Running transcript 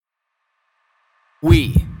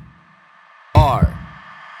We are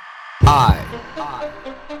I.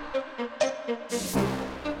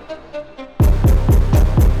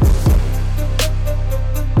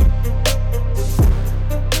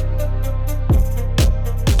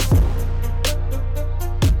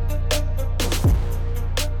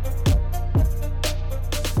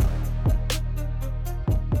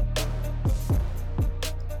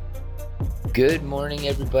 Good morning,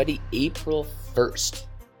 everybody. April 1st,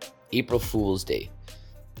 April Fool's Day.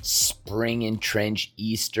 Spring entrench,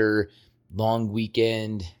 Easter, long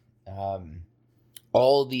weekend,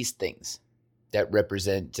 all these things that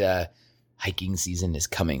represent hiking season is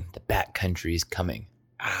coming. The backcountry is coming.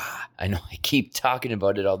 I know I keep talking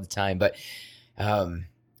about it all the time, but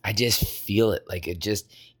I just feel it.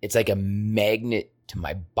 It's like a magnet to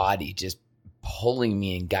my body, just pulling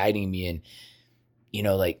me and guiding me. And,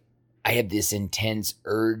 I have this intense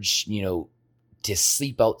urge, to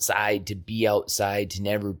sleep outside, to be outside, to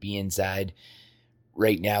never be inside.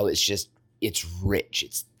 Right now, it's rich,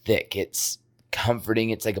 it's thick, it's comforting.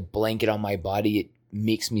 It's like a blanket on my body. It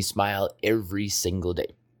makes me smile every single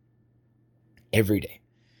day. Every day.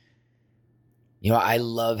 I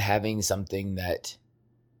love having something that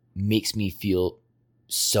makes me feel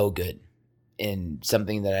so good and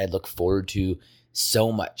something that I look forward to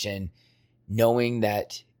so much. And knowing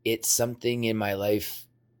that it's something in my life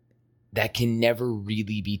that can never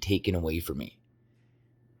really be taken away from me.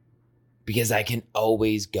 Because I can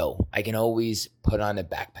always go. I can always put on a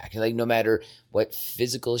backpack. Like, no matter what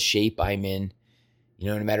physical shape I'm in,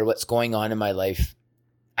 no matter what's going on in my life,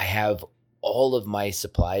 I have all of my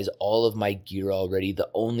supplies, all of my gear already. The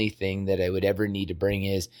only thing that I would ever need to bring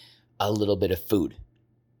is a little bit of food.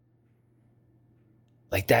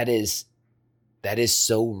 Like, that is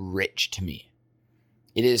so rich to me.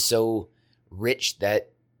 It is so rich that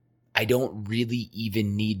I don't really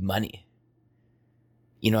even need money.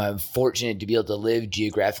 I'm fortunate to be able to live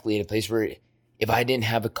geographically in a place where if I didn't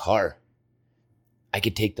have a car, I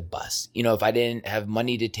could take the bus. If I didn't have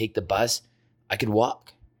money to take the bus, I could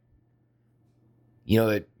walk.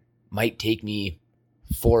 It might take me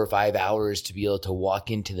 4 or 5 hours to be able to walk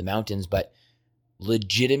into the mountains, but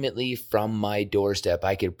legitimately from my doorstep,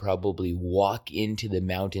 I could probably walk into the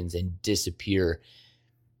mountains and disappear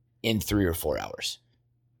in 3 or 4 hours.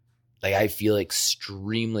 Like, I feel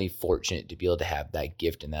extremely fortunate to be able to have that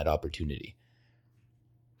gift and that opportunity.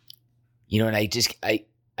 And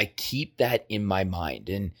I keep that in my mind.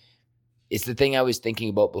 And it's the thing I was thinking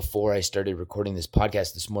about before I started recording this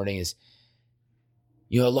podcast this morning is,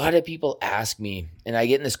 a lot of people ask me, and I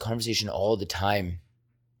get in this conversation all the time,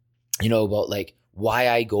 about like why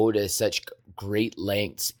I go to such great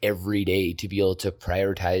lengths every day to be able to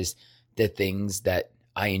prioritize the things that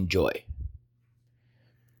I enjoy.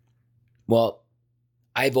 Well,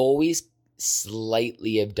 I've always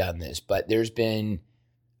slightly have done this, but there's been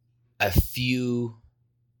a few,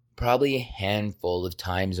 probably a handful of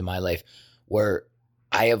times in my life where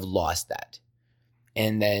I have lost that.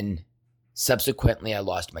 And then subsequently, I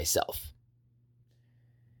lost myself.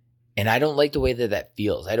 And I don't like the way that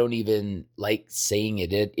feels. I don't even like saying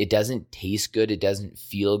it. It doesn't taste good. It doesn't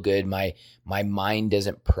feel good. My mind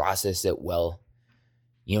doesn't process it well.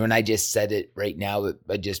 And I just said it right now.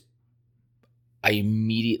 I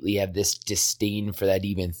immediately have this disdain for that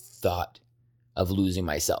even thought of losing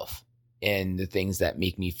myself and the things that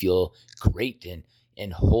make me feel great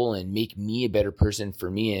and whole and make me a better person for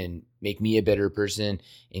me and make me a better person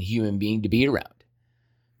and human being to be around.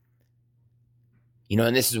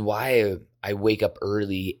 And this is why I wake up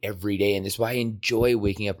early every day. And this is why I enjoy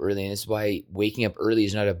waking up early. And this is why waking up early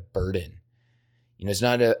is not a burden. It's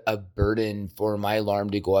not a burden for my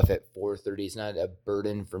alarm to go off at 4:30. It's not a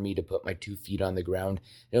burden for me to put my 2 feet on the ground.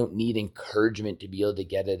 I don't need encouragement to be able to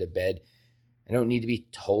get out of bed. I don't need to be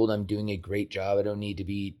told I'm doing a great job. I don't need to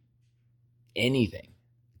be anything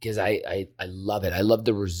because I love it. I love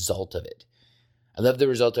the result of it. I love the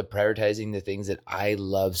result of prioritizing the things that I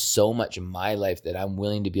love so much in my life that I'm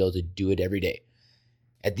willing to be able to do it every day.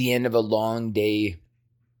 At the end of a long day,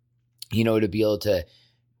 to be able to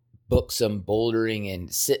book some bouldering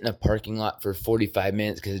and sit in a parking lot for 45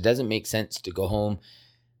 minutes because it doesn't make sense to go home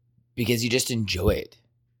because you just enjoy it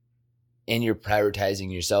and you're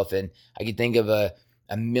prioritizing yourself. And I could think of a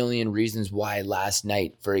million reasons why last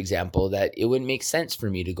night, for example, that it wouldn't make sense for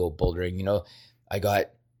me to go bouldering. I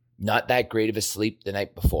got not that great of a sleep the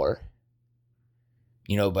night before,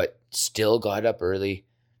 but still got up early,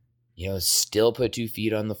 still put 2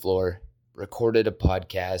 feet on the floor, recorded a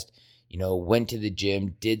podcast, went to the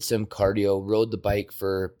gym, did some cardio, rode the bike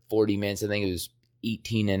for 40 minutes. I think it was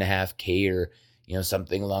 18.5K or,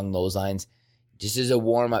 something along those lines. just as a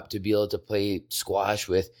warm up to be able to play squash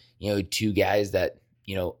with, two guys that,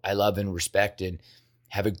 I love and respect and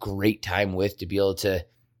have a great time with, to be able to,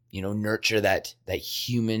 nurture that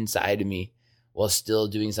human side of me while still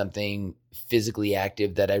doing something physically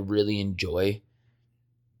active that I really enjoy.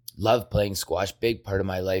 Love playing squash, big part of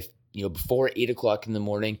my life. Before 8 o'clock in the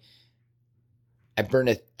morning, I burn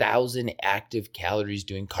 1,000 active calories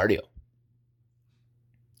doing cardio.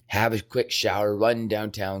 Have a quick shower, run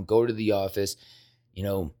downtown, go to the office,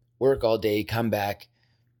 work all day, come back,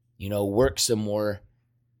 work some more.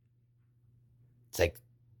 It's like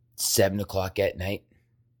 7 o'clock at night.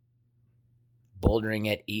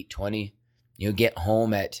 Bouldering at 8:20. Get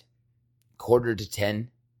home at 9:45.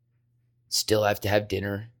 Still have to have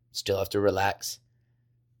dinner. Still have to relax.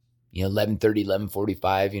 11:30,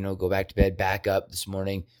 11:45, go back to bed, back up this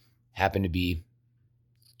morning. Happened to be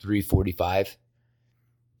 3:45.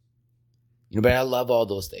 But I love all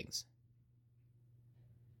those things.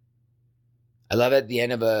 I love at the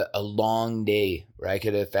end of a long day where I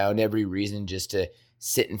could have found every reason just to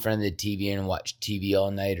sit in front of the TV and watch TV all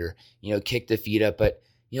night, or, kick the feet up. But,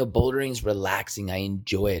 bouldering's relaxing. I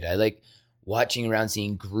enjoy it. I like watching around,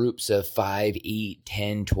 seeing groups of 5, 8,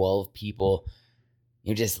 10, 12 people,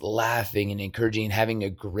 just laughing and encouraging and having a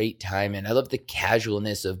great time. And I love the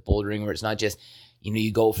casualness of bouldering, where it's not just,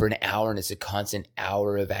 you go for an hour and it's a constant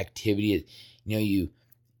hour of activity. You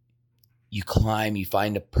climb, you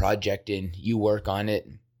find a project and you work on it.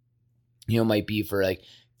 Might be for like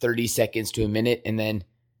 30 seconds to a minute, and then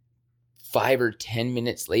 5 or 10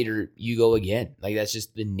 minutes later, you go again. Like, that's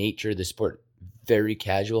just the nature of the sport. Very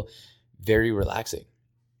casual, very relaxing.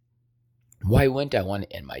 Why wouldn't I want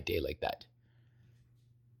to end my day like that?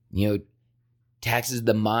 Taxes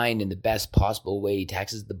the mind in the best possible way,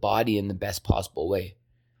 taxes the body in the best possible way.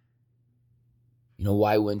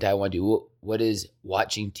 Why wouldn't I want to? What does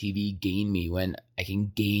watching TV gain me when I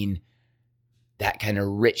can gain that kind of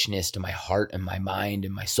richness to my heart and my mind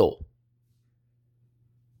and my soul?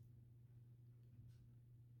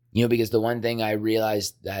 Because the one thing I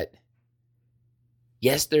realized that,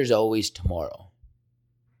 yes, there's always tomorrow,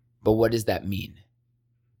 but what does that mean?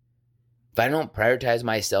 If I don't prioritize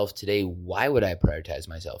myself today, why would I prioritize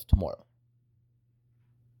myself tomorrow?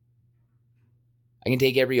 I can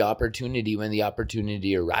take every opportunity when the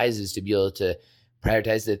opportunity arises to be able to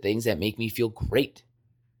prioritize the things that make me feel great.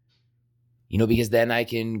 Because then I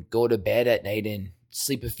can go to bed at night and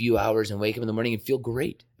sleep a few hours and wake up in the morning and feel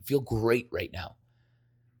great. I feel great right now.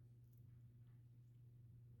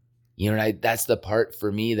 And that's the part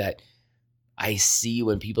for me that I see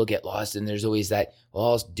when people get lost, and there's always that,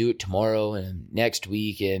 well, I'll do it tomorrow and next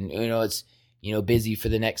week, and it's busy for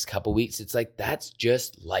the next couple weeks. It's like, that's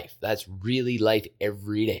just life. That's really life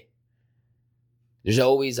every day. There's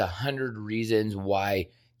always 100 reasons why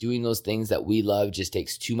doing those things that we love just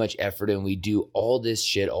takes too much effort, and we do all this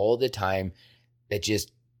shit all the time that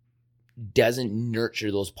just doesn't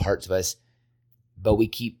nurture those parts of us, but we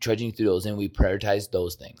keep trudging through those and we prioritize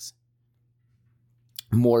those things.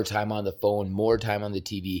 More time on the phone, more time on the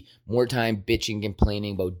TV, more time bitching,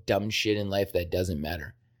 complaining about dumb shit in life that doesn't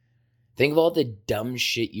matter. Think of all the dumb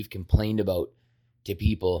shit you've complained about to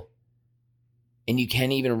people, and you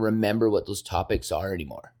can't even remember what those topics are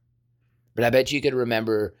anymore. But I bet you could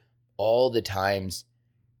remember all the times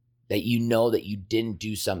that that you didn't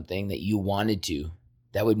do something that you wanted to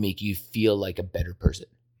that would make you feel like a better person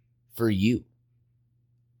for you.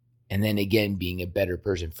 And then again, being a better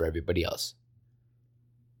person for everybody else.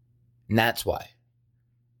 And that's why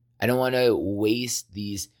I don't want to waste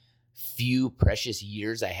these few precious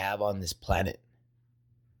years I have on this planet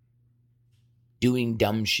doing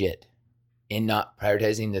dumb shit and not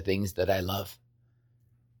prioritizing the things that I love.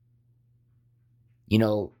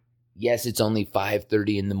 Yes, it's only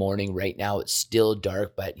 5:30 in the morning right now. It's still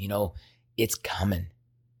dark, but it's coming.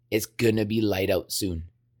 It's going to be light out soon.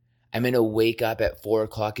 I'm going to wake up at 4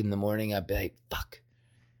 o'clock in the morning. I'll be like, fuck,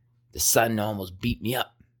 the sun almost beat me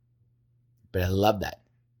up. But I love that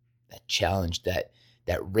challenge, that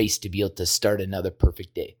race to be able to start another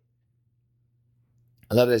perfect day.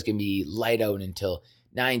 I love that it's going to be light out until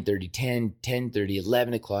 9:30, 10, 10:30,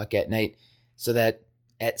 11 o'clock at night, so that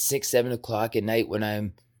at 6, 7 o'clock at night, when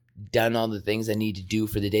I'm done all the things I need to do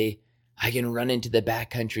for the day, I can run into the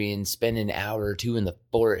backcountry and spend an hour or two in the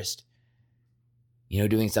forest,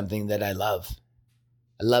 doing something that I love.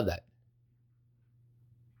 I love that.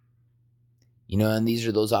 And these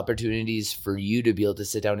are those opportunities for you to be able to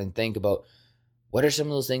sit down and think about, what are some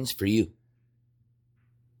of those things for you?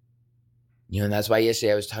 And that's why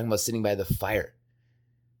yesterday I was talking about sitting by the fire.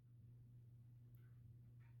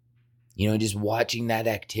 Just watching that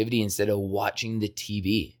activity instead of watching the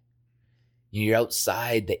TV. You're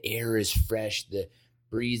outside, the air is fresh, the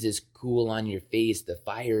breeze is cool on your face, the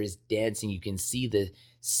fire is dancing. You can see the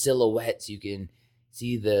silhouettes, you can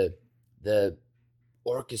see the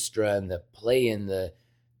orchestra and the play and the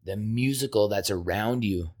musical that's around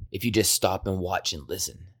you if you just stop and watch and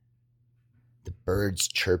listen. The birds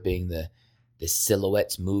chirping, the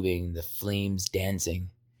silhouettes moving, the flames dancing.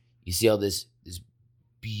 You see all this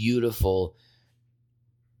beautiful,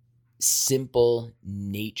 simple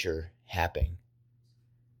nature happening.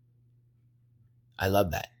 I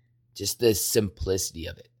love that. Just the simplicity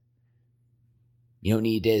of it. You don't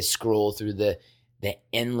need to scroll through the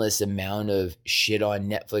endless amount of shit on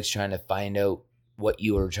Netflix trying to find out what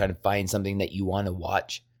you are trying to find something that you want to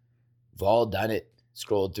watch. We've all done it.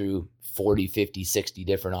 Scrolled through 40, 50, 60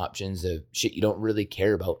 different options of shit you don't really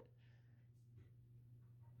care about.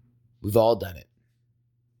 We've all done it.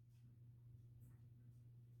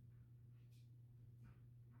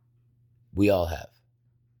 We all have.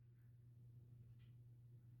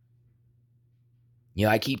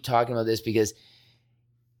 I keep talking about this because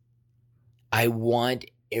I want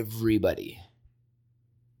everybody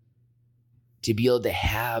to be able to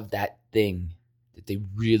have that thing that they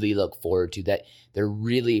really look forward to, that they're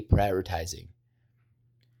really prioritizing.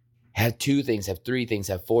 Have 2 things, have 3 things,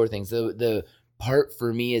 have 4 things. The part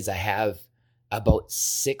for me is I have about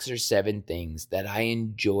 6 or 7 things that I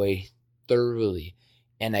enjoy thoroughly,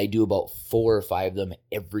 and I do about 4 or 5 of them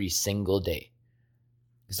every single day.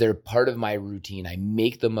 Because they're part of my routine. I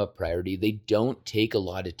make them a priority. They don't take a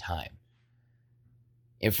lot of time.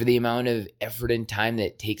 And for the amount of effort and time that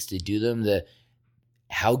it takes to do them,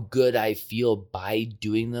 how good I feel by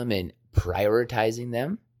doing them and prioritizing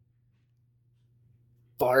them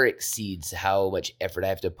far exceeds how much effort I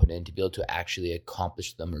have to put in to be able to actually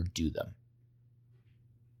accomplish them or do them.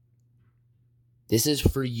 This is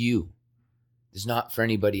for you. It's not for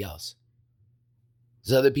anybody else.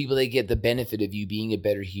 There's other people that get the benefit of you being a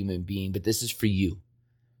better human being, but this is for you.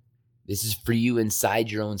 This is for you inside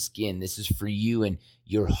your own skin. This is for you and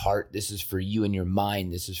your heart. This is for you and your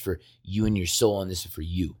mind. This is for you and your soul, and this is for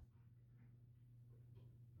you.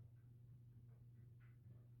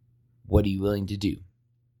 What are you willing to do?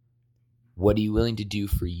 What are you willing to do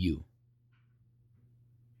for you?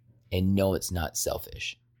 And no, it's not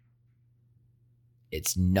selfish.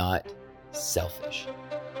 It's not selfish.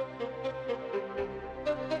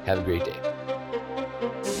 Have a great day.